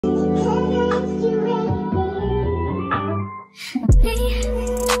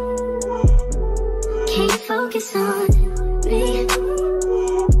focus on me?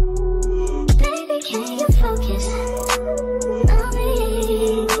 Baby, can you focus on me?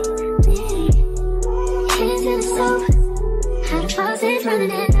 Hands in the soap, how the faucet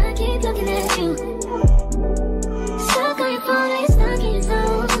running and I keep looking at you. Stuck on your phone, it's stuck in your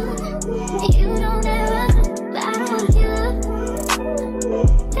zone. You don't ever, but I don't wanna give up.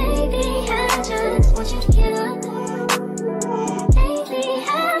 Baby, I just want you to get up. Lately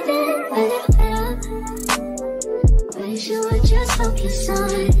I've been a little better. Wish you would just focus on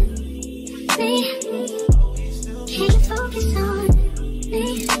me. Can you focus on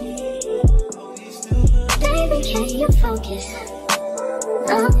me? Baby, can you focus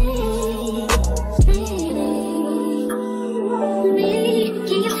on me?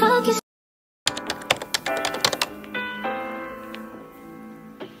 Can you focus?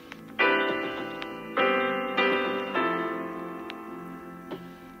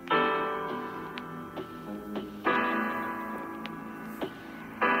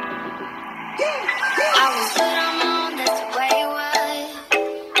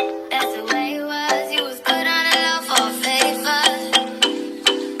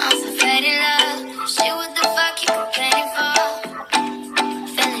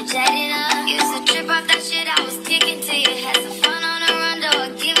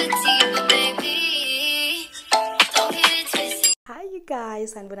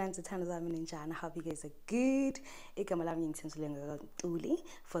 Guys, I hope you guys are good.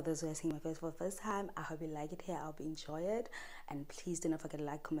 For those who are seeing my face for the first time, I hope you like it here. I hope you enjoy it, and please do not forget to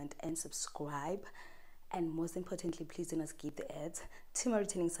like, comment and subscribe, and most importantly, please do not skip the ads. To my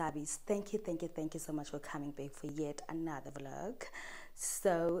returning subbies, thank you so much for coming back for yet another vlog.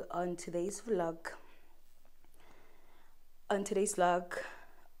 So on today's vlog,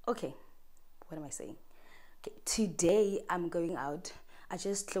 okay, what am I saying? Okay, today I'm going out. I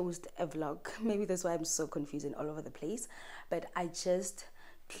just closed a vlog. Maybe that's why I'm so confused and all over the place. But I just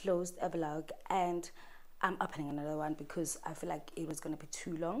closed a vlog and I'm opening another one because I feel like it was going to be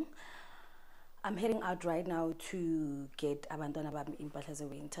too long. I'm heading out right now to get abantwana bami impahla ze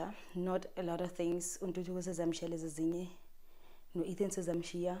winter. Not a lot of things. Untuthu kusezamshiyela ezinye. No Ethan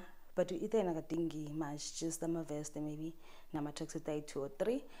sezamshiya. But Ethan akadingi much, just a vest maybe. Nama tracksuit 2 or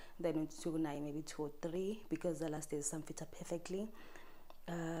 3. Then untuthu maybe 2 or 3 because the last days some fit up perfectly.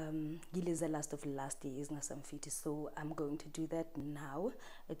 Gil is the last of last year is not some fit, so I'm going to do that now.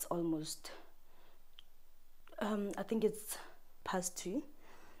 It's almost I think it's past 2.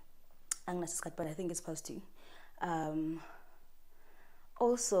 But I think it's past 2.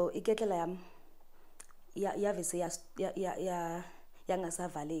 Also igetlela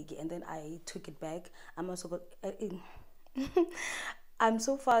and then I took it back. I'm also I'm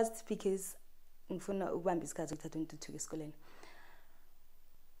so fast because ngifuna ukubamba isikhathi ukuthatha untuthu esikoleni.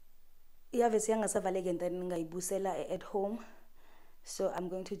 And then ngayibusela at home, so I'm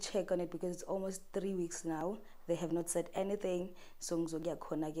going to check on it because it's almost 3 weeks now. They have not said anything, so ngizokuya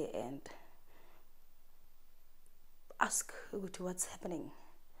khona ke and ask what's happening.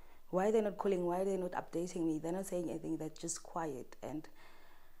 Why are they not calling? Why are they not updating me? They're not saying anything. They're just quiet, and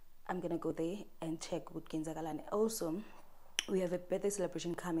I'm gonna go there and check with Kinzagalane. Also, we have a birthday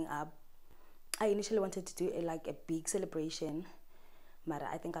celebration coming up. I initially wanted to do a big celebration, but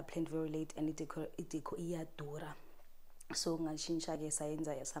I think I planned very late and it iyadura. So ngashintsha ke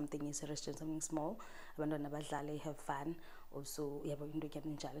sayenza something is a restaurant, something small. Abantwana badlale, have fun. Also yabo into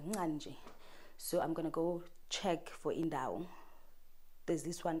enjalo ncane nje. So I'm gonna go check for indawo. There's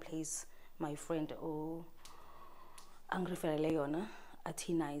this one place my friend angireferele yona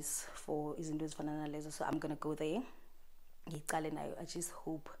athi nice for izinto ezifana nalezo, so I'm gonna go there. Ngiqale nayo. I just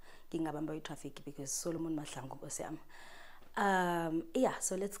hope ngingabamba traffic because Solomon Mahlangu osiyami. Yeah,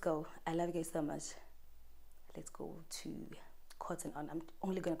 so let's go. I love you guys so much. Let's go to Cotton On. I'm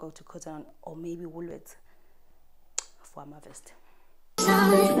only gonna go to Cotton On or maybe Woolworths for my vest.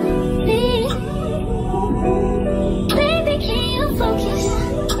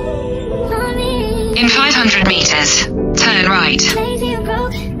 In 500 meters, turn right.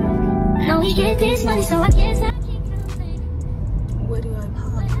 Where do I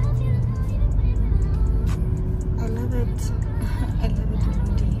park? I love it. I love it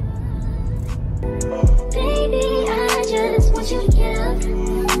already. Baby, I just want you to get up.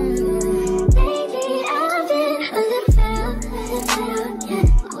 Baby, I've been a little fed up.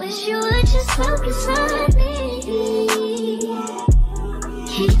 Wish you would just focus on me.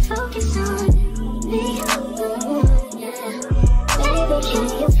 Can you focus on me? Baby, can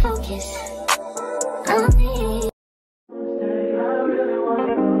you focus on me?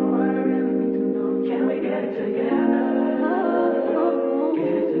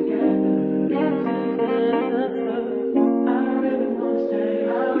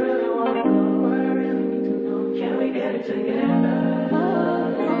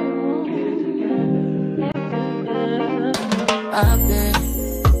 I've been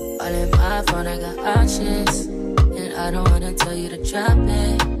all in my phone, I got options. And I don't wanna tell you to drop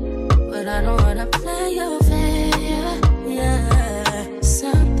it, but I don't wanna play your fair. Yeah,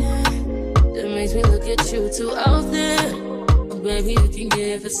 something that makes me look at you too often. Oh, baby, you can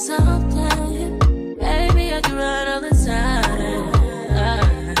give it something. Baby, I can run all the time.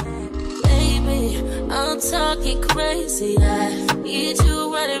 Baby, I'm talking crazy. I need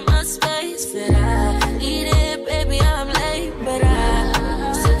you running my space, but I need it, baby. I'm late, but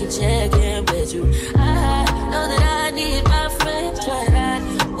I still can check in with you. I know that I need my friends, but I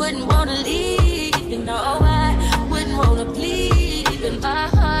wouldn't wanna leave. You know, I wouldn't wanna bleed. Even my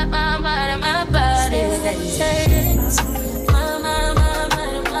heart, my mind, and my body. My mind, my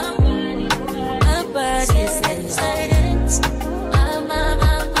mind, and my body. My body says my mind,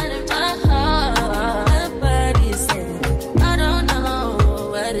 my mind, and my heart. My body says I don't know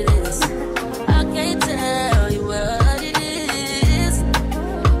what it is. I can't tell you what it is,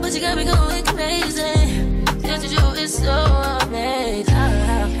 but you got me going crazy. Just to you is so amazing.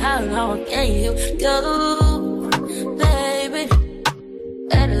 How long can you go, baby?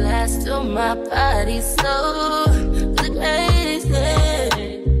 At last, till my body's so crazy.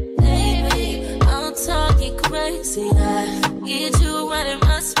 Baby, I'm talking crazy. I need you running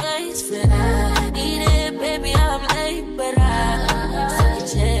my space, but I need it, baby. I'm late, but I still can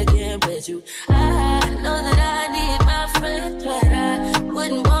check in with you. I know that I need my friends, but I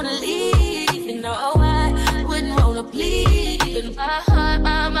wouldn't wanna leave. You know, I wouldn't wanna bleed. Even my heart,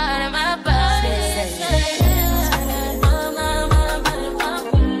 my mind, and my body.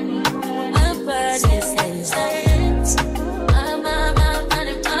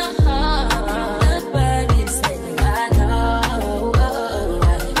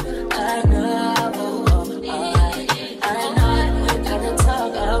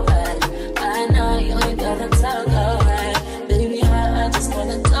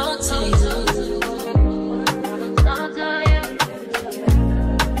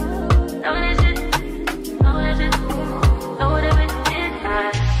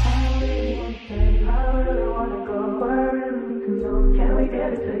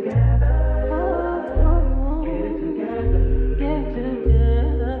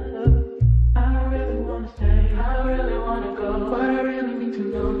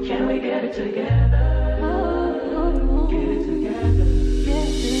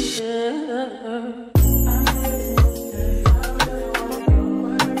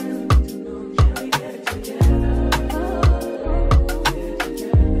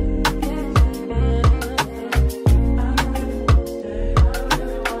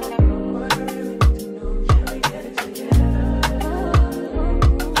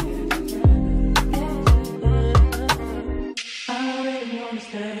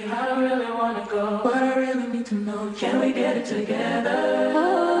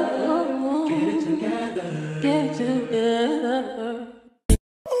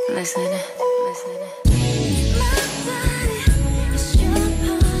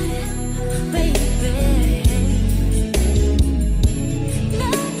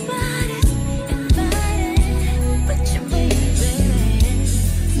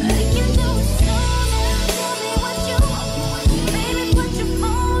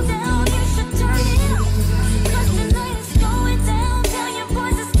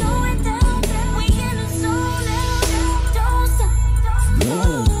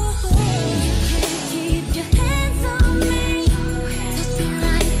 Keep your hands on me.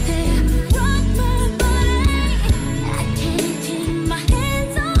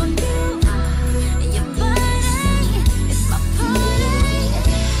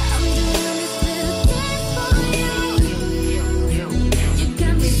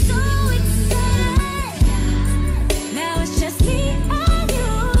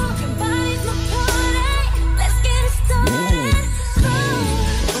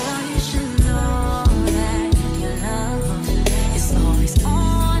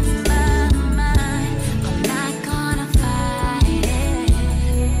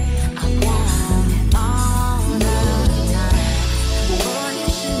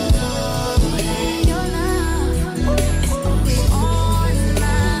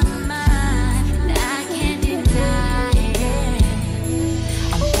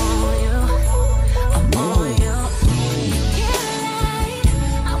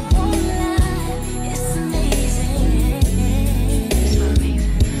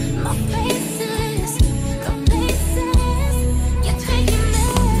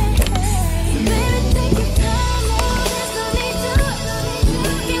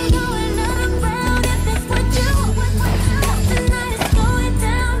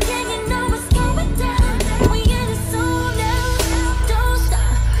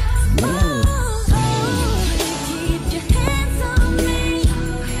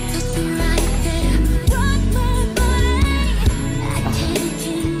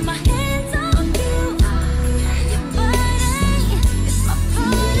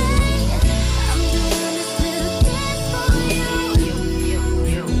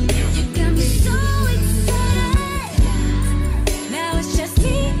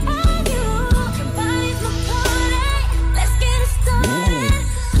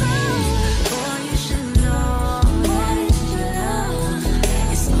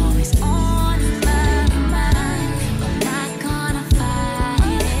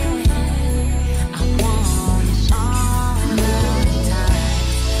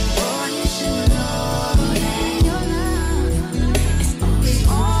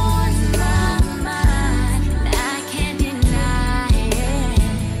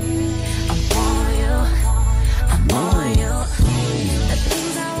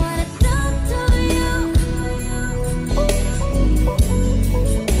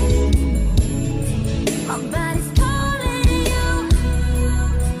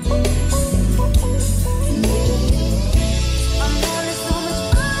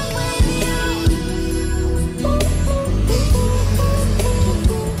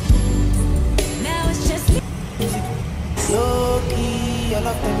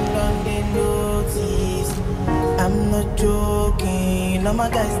 them done they notice. I'm not joking, all my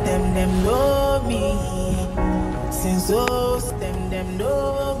guys, them know me. Since those, them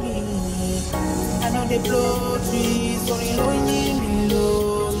know me. I know they blow trees, so you know me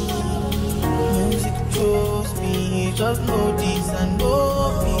low. Music chose me, just know this and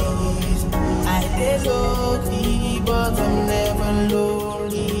know peace. I dey lonely, but I'm never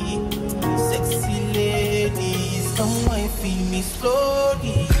lonely. Sexy ladies, come and feel me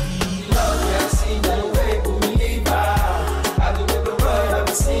slowly. Love me, I see no way to believe her. I do the world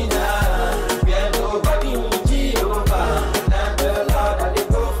I've seen her. We are nobody who Jehovah. Not the Lord that they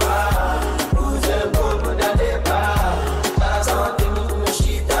go far. Who's a bold with a leper? That's how they move the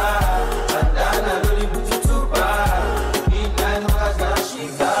shit. And then I really put you too far. Midnight was that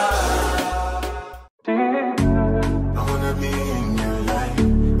shit. I wanna be in your life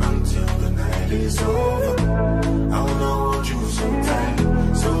until the night is over. I wanna hold you so tight,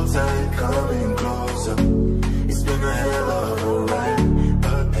 coming closer. It's been a hell of a ride,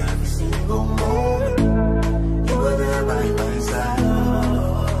 but every single moment you were there by my side.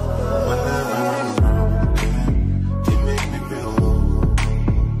 Whenever I'm wrong, you make me feel low.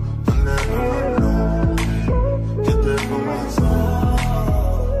 Whenever I'm alone, you're there for my soul.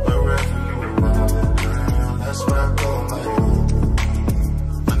 Wherever you are, girl, that's where I call my home.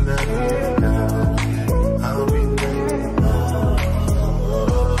 Whenever you're down, I'll be there.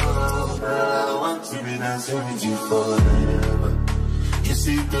 I want to be dancing with you forever. You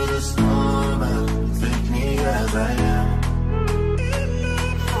see through the storm, take me as I am.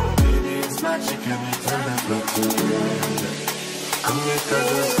 Baby, it's magic and we turn the clock together. Come make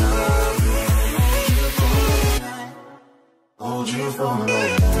us stop, hold you for my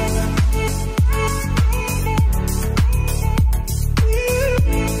hand.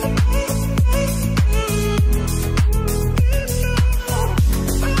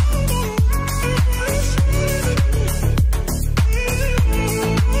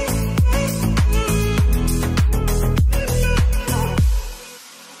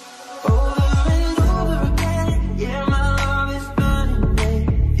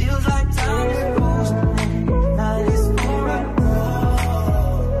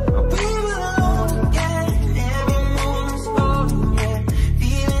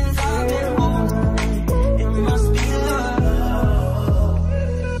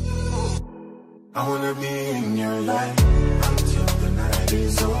 I wanna be in your life until the night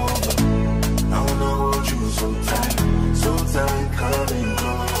is over. I wanna hold you so tight, coming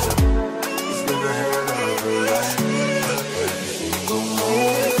closer. It's been a hell of a ride, but every single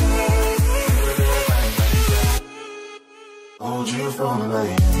moment you're there by my side. Hold you for my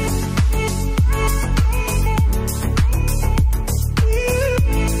hand.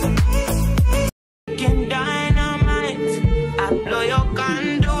 Dynamite, I blow your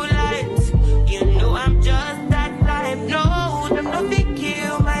candle light. You know I'm just that type. No, them no fit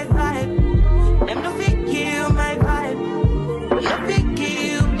kill my vibe. Them no fit kill my vibe. Them no fit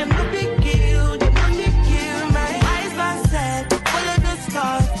kill. Them no fit kill. Them no fit kill my eyes. Man said, follow the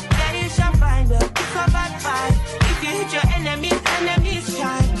stars. Yeah, you shall find her. It's a bad vibe. If you hit your enemies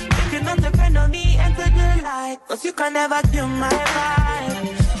shine. If you're not a friend of me, enter the light. 'Cause you can never kill my vibe.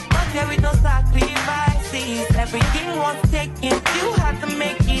 There with no sacrifices. Everything was taken, you had to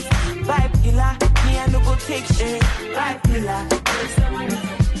make it. Vibe killer, me I no go take shit. Vibe killer.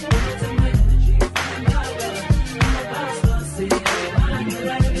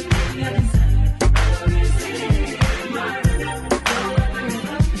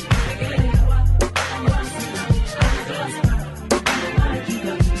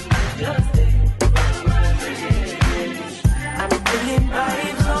 I'm feeling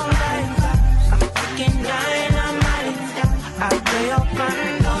vibes on life. I'm taking dynamite. I play your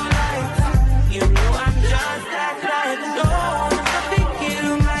candle light. You know I'm just that light. No, nothing kill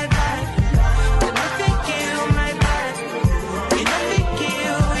my vibe. Nothing kill my vibe. You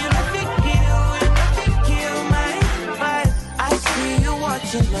nothing kill my vibe. I see you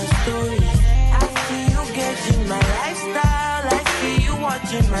watching my stories. I see you getting my lifestyle. I see you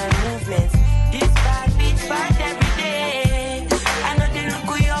watching my movements. This bad bitch bad every day. I know they look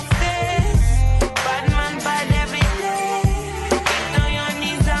at your face. Bad man bad every day. Get on your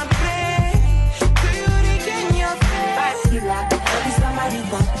knees and pray. Do you regain your faith? Bad killer, don't be somebody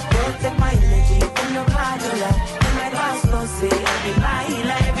that don't take my energy from your car dollar. In my past, don't say I be my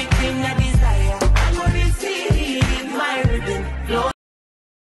healer. Everything I desire, I'm gonna receive my ribbon.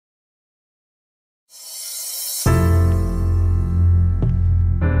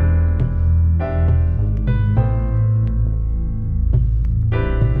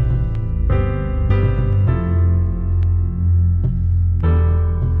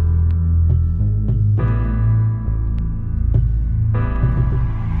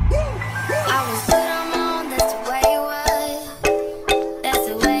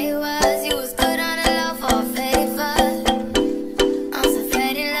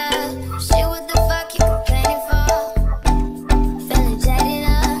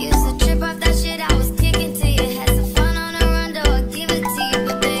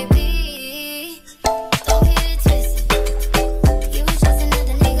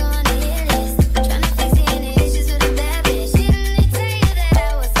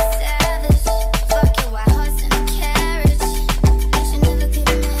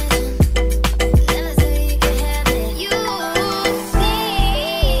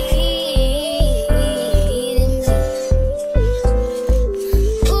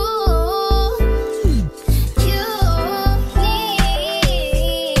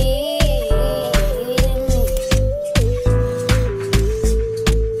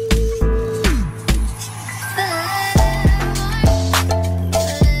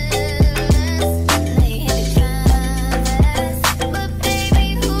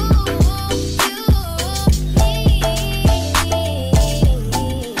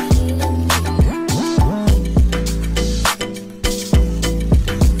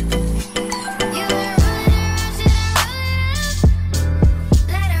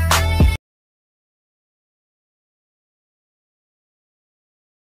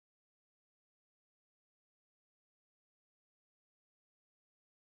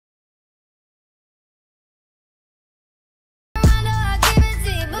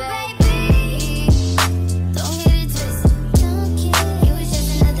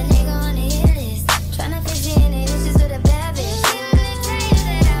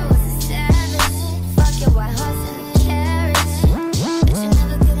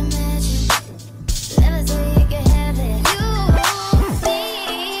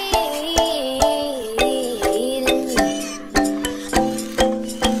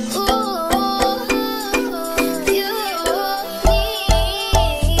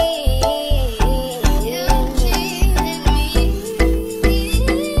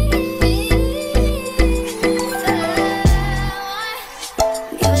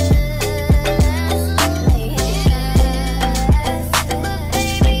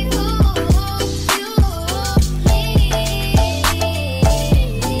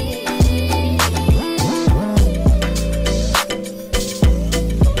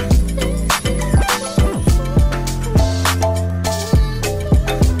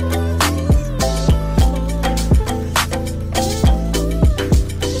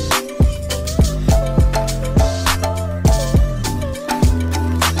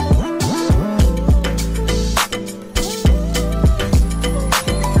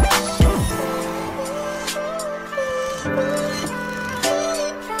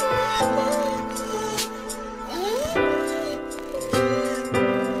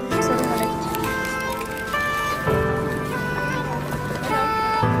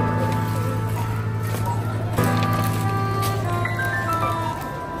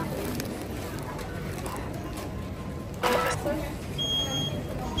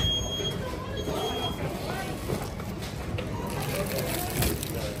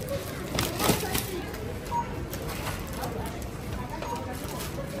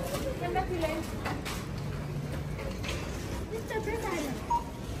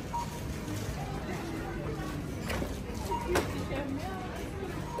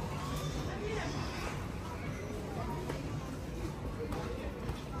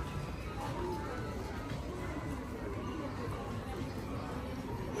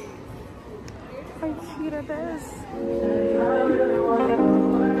 How cute it is.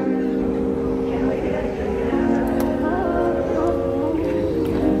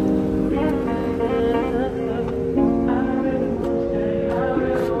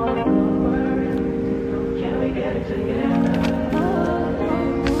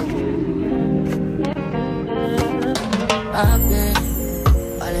 I've been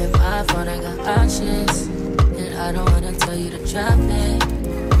all in my phone, I got options. And I don't wanna tell you to drop it,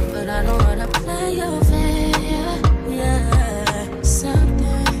 but I don't wanna play your fair. Yeah,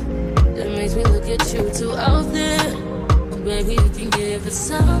 something that makes me look at you too often. But baby, you can give it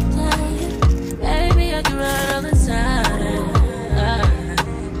something. Baby, I can run all the time.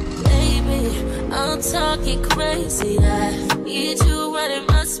 Baby, I'm talking crazy. I need you running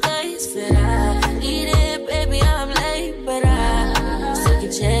my space, but I need it, baby. I'm late, but I still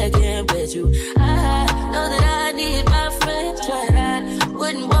can check in with you. I know that I need my friends, but I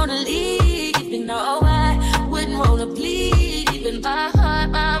wouldn't wanna leave. You know, I wouldn't wanna bleed. Even my heart,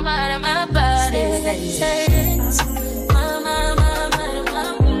 my mind, and my body. My mind, my mind, and my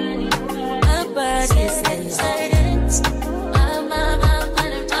body. My body says my mind, my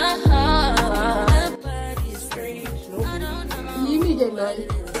mind, and my heart. My body says I don't know. You need it, man.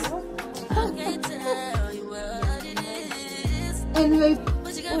 I can't tell you what it is. Anyway,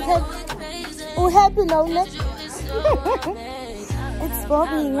 But you got me going crazy. we're happy now, ne? It's so amazing. It's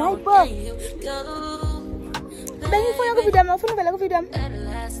Bobby, right, Bob? Bengifuna kuvidam, ufuna vele kuvidam.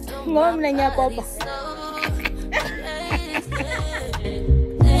 Ngoba mina ngiyakopa.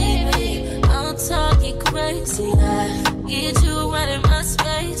 Baby, I'm talking crazy. I need you running my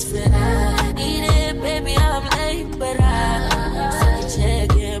space, but I need it, baby. I'm late, but I still can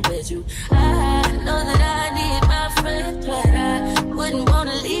check in with you. I know that I need my friend, but I wouldn't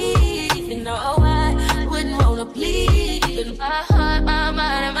wanna leave. You know, I wouldn't wanna bleed. Even my heart, my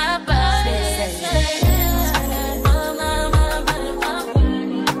mind, and my body.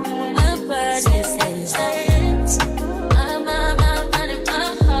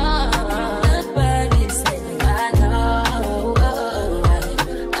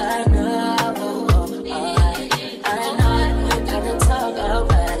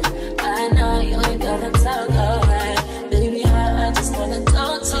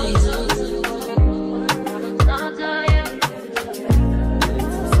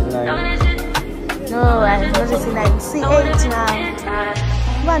 No, I was in like C8 now.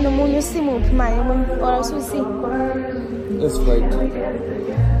 One the moon you see move my or Sushi. That's right.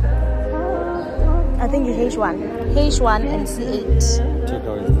 I think it's H1. H1 and C8. Check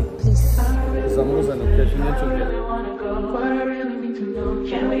out it. Please. Some an occasion.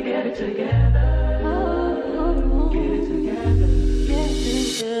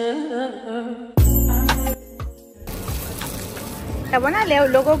 Yabona leyo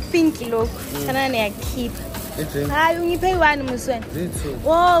logo pink logo. Sana niyakhipha. Hayi ungiphe i1 musweni.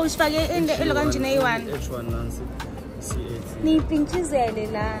 Oh, usifake elo kanjena i1. H1 Nancy. C8. Niyiphintshizele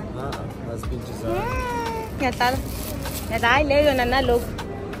la. Azipintshizela. Ngiyadala. Ngiyadala hayi leyo yona nalogo.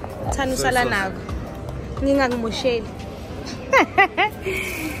 Thana usala nako. Ngingangimosheli.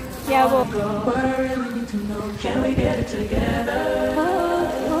 Yabo. Can we get it together?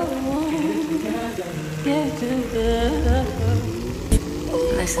 Get it together.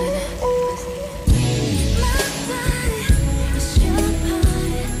 Listen.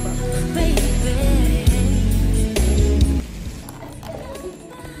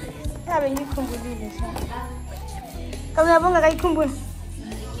 Sabe ngikhumbulile sha. Kawuyabonga kayikhumbula.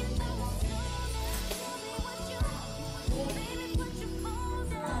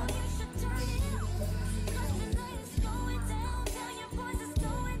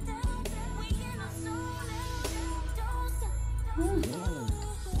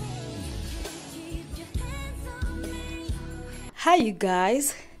 Hi you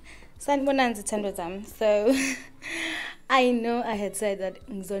guys, sanibonani zithandwa zami. So I know I had said that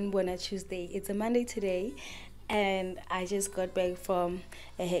ngizonibona Tuesday. It's a Monday today and I just got back from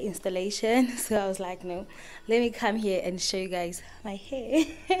a hair installation, so I was like, no, let me come here and show you guys my hair.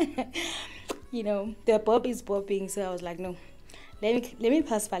 You know, the bob is bobbing, so I was like, no, let me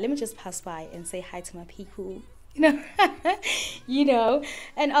pass by, let me just pass by and say hi to my people. You know, you know.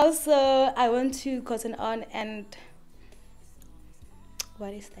 And also I went to Cotton On and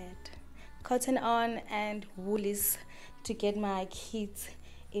Cotton On and Woolies to get my kids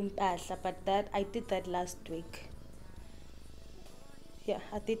impahla, but that I did that last week. Yeah,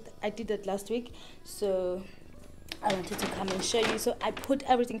 I did that last week, so I wanted to come and show you. So I put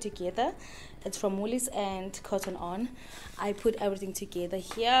everything together. It's from Woolies and Cotton On. I put everything together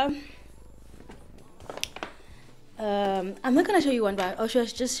here. I'm not gonna show you one by I'll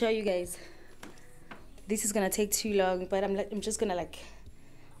just show you guys. This is gonna take too long, but I'm just gonna like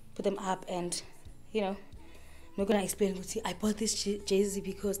put them up, and you know, I'm not gonna explain. See, I bought this jersey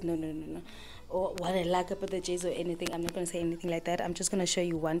because no, or what I like about the jersey or anything. I'm not gonna say anything like that. I'm just gonna show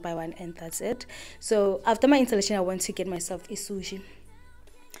you one by one, and that's it. So after my installation, I want to get myself a sushi.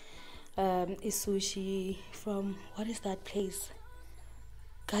 A sushi from, what is that place?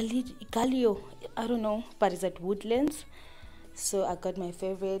 Galio, I don't know, but it's at Woodlands. So I got my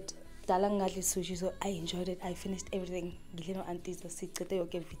favorite Dalangali sushi, so I enjoyed it. I finished everything.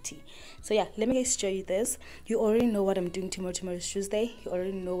 So yeah, let me guys show you this. You already know what I'm doing tomorrow. Tomorrow's Tuesday. You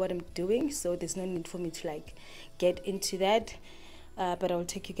already know what I'm doing, so there's no need for me to like get into that. But I'll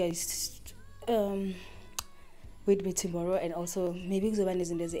take you guys with me tomorrow, and also maybe because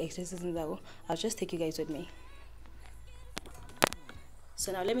there's the exercises, I'll just take you guys with me.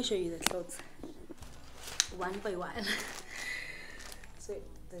 So now let me show you the clothes one by one. So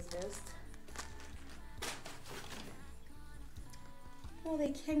there's this. Oh, they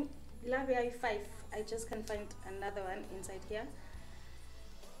came love 5. I just can't find another one inside here.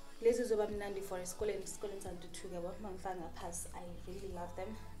 Lezi zoba mnandi for school and santutuga mangifanga pass. I really love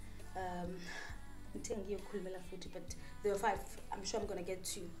them. But there were 5. I'm sure I'm gonna get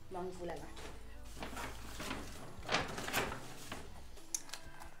 2 mangvula.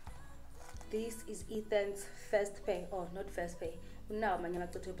 This is Ethan's first pay, or not first pay. Now my name is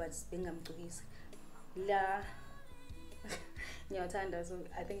but Bingham Tugis. La so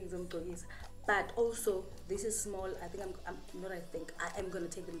I think it's Tugis. But also this is small. I am gonna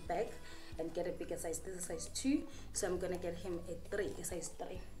take them back and get a bigger size. This is size 2, so I'm gonna get him a size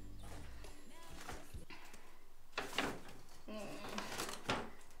 3.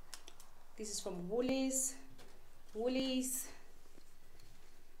 This is from Woolies.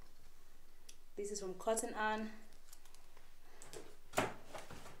 This is from Cotton On.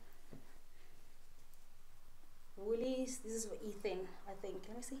 Woolies. This is for Ethan, I think.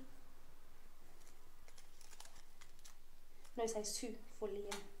 Let me see. No, size 2 for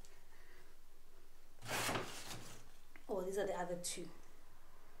Liam. Oh, these are the other 2.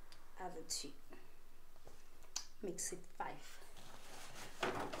 Makes it 5.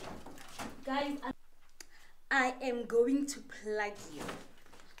 Guys, I am going to plug you.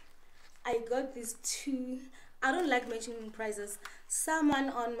 I got these 2. I don't like mentioning prices. Someone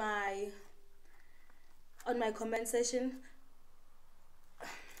on my comment section,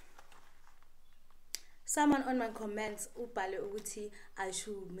 someone on my comments ubhale ukuthi I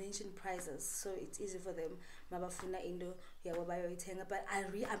should mention prices so it's easy for them mabafuna into yabo bayoyithenga, but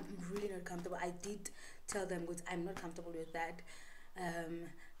I'm really not comfortable. I did tell them that I'm not comfortable with that,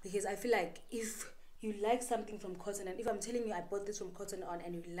 because I feel like if you like something from Cotton On, if I'm telling you I bought this from Cotton On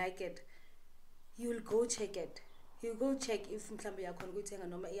and you like it, you'll go check it. You go check if mhlambe yakhona ukuthenga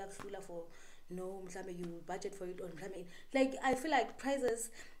noma iyahlula for no mhlambe you budget for it, or mhlambe like I feel like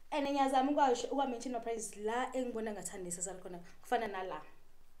prices, and ngiyazama mention my prices la engibona ngathi unnecessary khona kufana nala.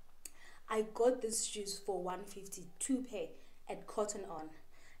 I got this shoes for 150, 2 pair at Cotton On,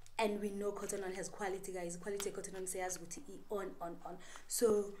 and we know Cotton On has quality, guys. Quality Cotton On says on.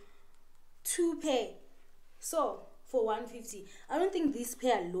 So 2 pair, so for 150. I don't think this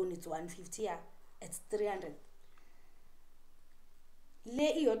pair alone is 150. Yeah, it's 300.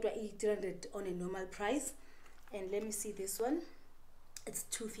 Le iyodwa 300 on a normal price, and let me see this one. It's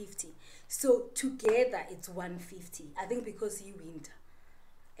 250. So together it's 150. I think because you winter.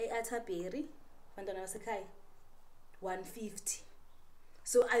 Ataperi, 150.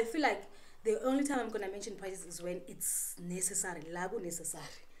 So I feel like the only time I'm gonna mention prices is when it's necessary. Lago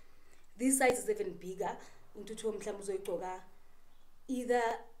necessary. This size is even bigger.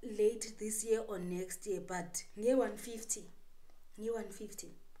 Either late this year or next year, but near 150.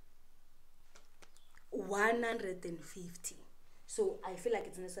 150. So I feel like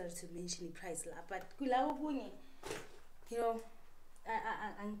it's necessary to mention the price, but you know,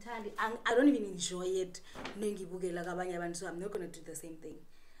 I don't even enjoy it. So I'm not gonna do the same thing.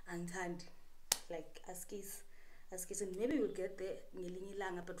 Like askis, and maybe we'll get there,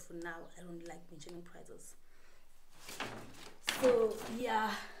 but for now I don't like mentioning prices. So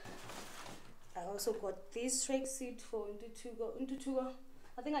yeah, I also got this tracksuit for Ntutugo.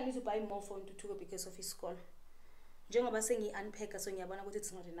 I think I need to buy more for Ntutugo because of his school. Njengoba sengi-unpack, so ngiyabona ukuthi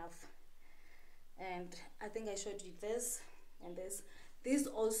it's not enough. And I think I showed you this and this. These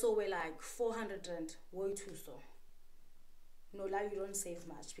also were like 400 rand. Way too so. No, now you don't save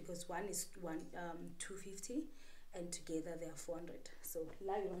much because one is 250 and together they are 400. So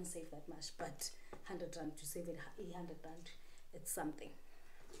now you don't save that much, but 100 rand to save it 800 rand, it's something.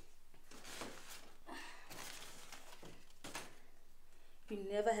 You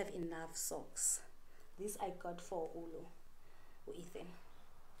never have enough socks. This I got for Ulo or Ethan.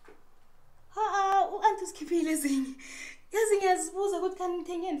 Antuskiphile zing. Yazibuza ukuthi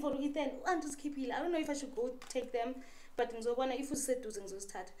kanithengeni for Ethan. Antuskiphile. I don't know if I should go take them, but ngizobona if useduze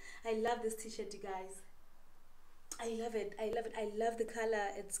ngizosithatha. I love this t-shirt, you guys. I love it. I love it. I love the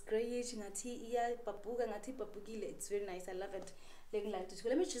color. It's grayish ngathi iya babuka ngathi babukile. It's very nice. I love it.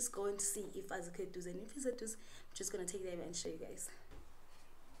 Let me just go and see if azikeduze, and if useduze, I'm just going to take them and show you guys.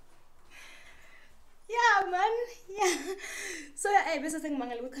 Yeah, man. Yeah. So bese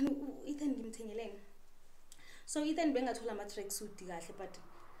sengimangala ukuthi Ethan ngimthengeleni. So Ethan bengathola ama tracksuit kahle, but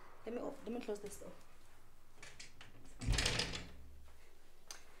let me close this door.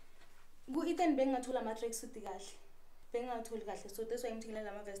 Go Ethan bengathola ama tracksuit kahle. Bengatholi kahle. So that's why ngimthengelela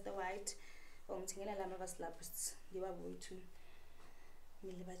ama vest white or ngimthengelela ama vest laps. Ngibabuyi too.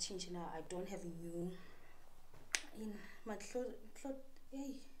 Mile ba change now. I don't have new in my clothes.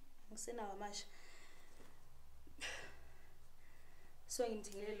 Hey, ngisenawo amasha. So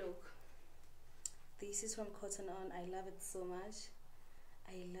look, this is from Cotton On. I love it so much.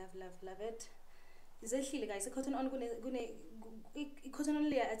 I love it. Is it guys? Cotton On Cotton On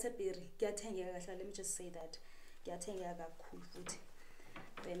layer at a berry. Let me just say that. Cool food.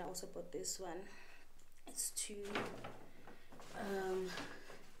 Then I also bought this one. It's too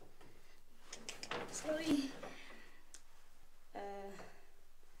sorry.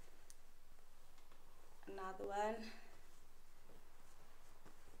 Another one.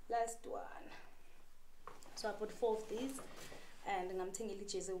 Last one. So I bought 4 of these, and I'm taking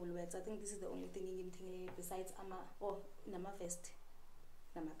Jeze Woolworths. I think this is the only thing I'm taking besides nama vest,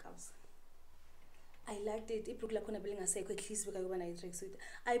 nama cows. I liked it. It looked like at least tracksuit.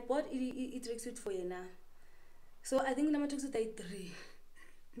 I bought a tracksuit for you now. So I think nama tracksuit I 3.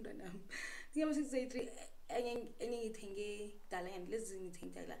 I don't know. I think I'm 3.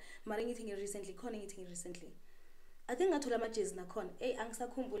 Recently. I think I told my jazz na con. Hey, angsa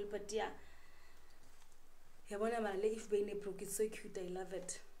kumbul, but yeah. Yabona mara if bene broke, it's so cute. I love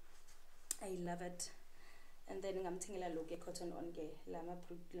it. I love it. And then I'm thinking like look Cotton On ge lama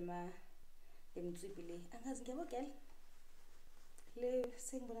lama lemtsibili. Angazi ngiyabo girl. Le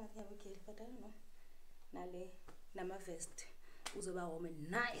sengibona ngiyabo girl, but I don't know. Nale nama vest uzoba warm and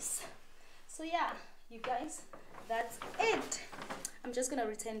nice. So yeah, you guys, that's it. I'm just gonna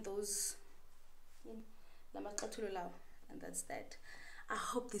return those. And that's that. I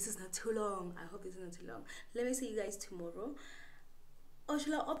hope this is not too long. Let me see you guys tomorrow. Or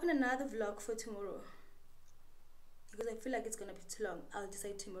should I open another vlog for tomorrow? Because I feel like it's gonna be too long. I'll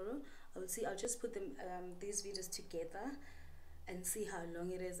decide tomorrow. I'll just put them these videos together and see how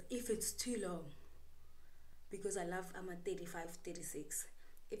long it is. If it's too long, because I'm at 35, 36.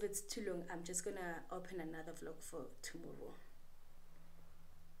 If it's too long, I'm just gonna open another vlog for tomorrow.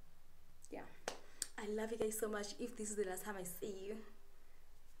 Yeah. I love you guys so much. If this is the last time I see you,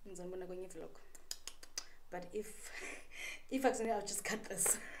 but if accidentally, I'll just cut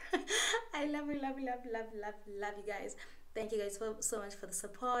this. I love you guys. Thank you guys so much for the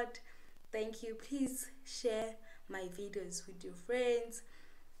support. Thank you. Please share my videos with your friends.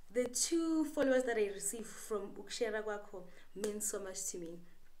 The 2 followers that I received from Ukshera Gwako means so much to me.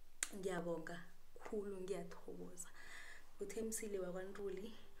 Ngiyabonga khulu, ngiyathokoza. Uthemsile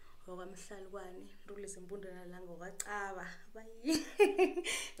wakwanruli. Why was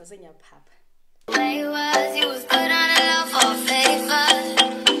you was good on a love for